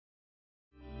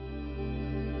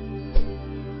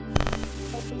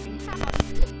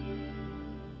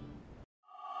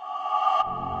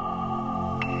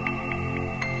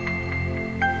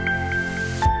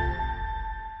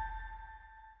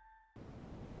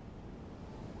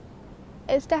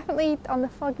It's definitely on the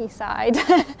foggy side.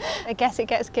 I guess it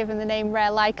gets given the name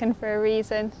Rare Lichen for a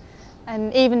reason.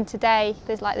 And even today,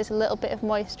 there's a little bit of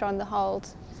moisture on the hold,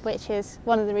 which is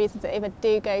one of the reasons that if I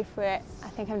do go for it, I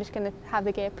think I'm just going to have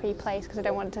the gear pre-placed because I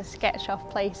don't want to sketch off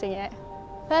placing it.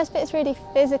 First bit's really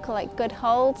physical, like good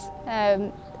holds,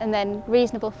 and then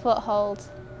reasonable footholds.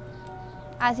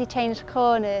 As you change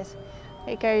corners,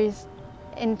 it goes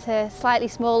into slightly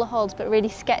smaller holds but really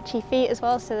sketchy feet as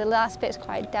well, so the last bit's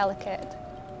quite delicate.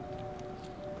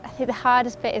 I think the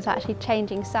hardest bit is actually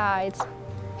changing sides,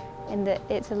 in that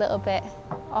it's a little bit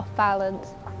off balance.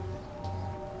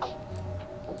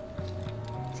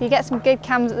 So you get some good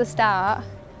cams at the start,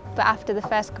 but after the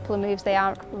first couple of moves they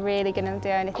aren't really going to do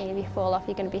anything. If you fall off,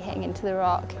 you're going to be hitting into the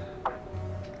rock.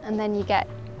 And then you get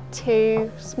 2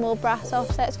 small brass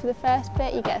offsets for the first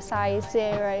bit. You get a size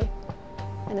 0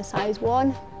 and a size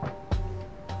 1.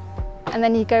 And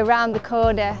then you go round the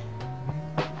corner,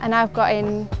 and I've got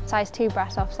in size 2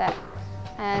 brass offset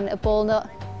and a ball nut.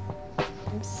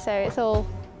 So it's all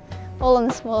on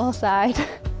the small side.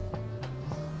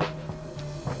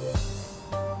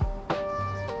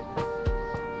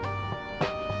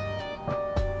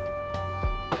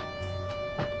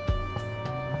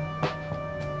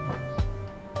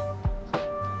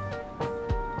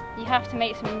 You have to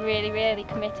make some really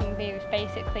committing moves.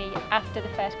 Basically, after the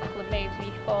first couple of moves, if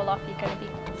you fall off, you're going to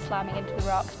be slamming into the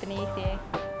rocks beneath you.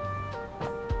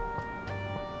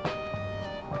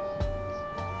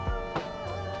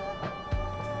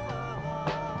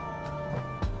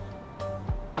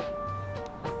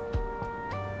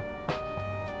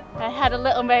 I had a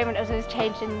little moment as I was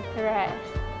changing the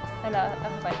rest, and I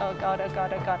was like, oh god,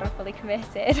 I'm fully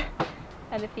committed.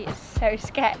 And the feet are so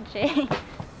sketchy.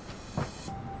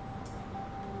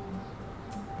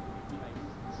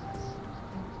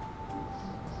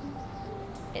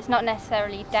 It's not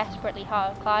necessarily desperately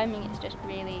hard climbing, it's just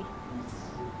really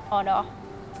on-off.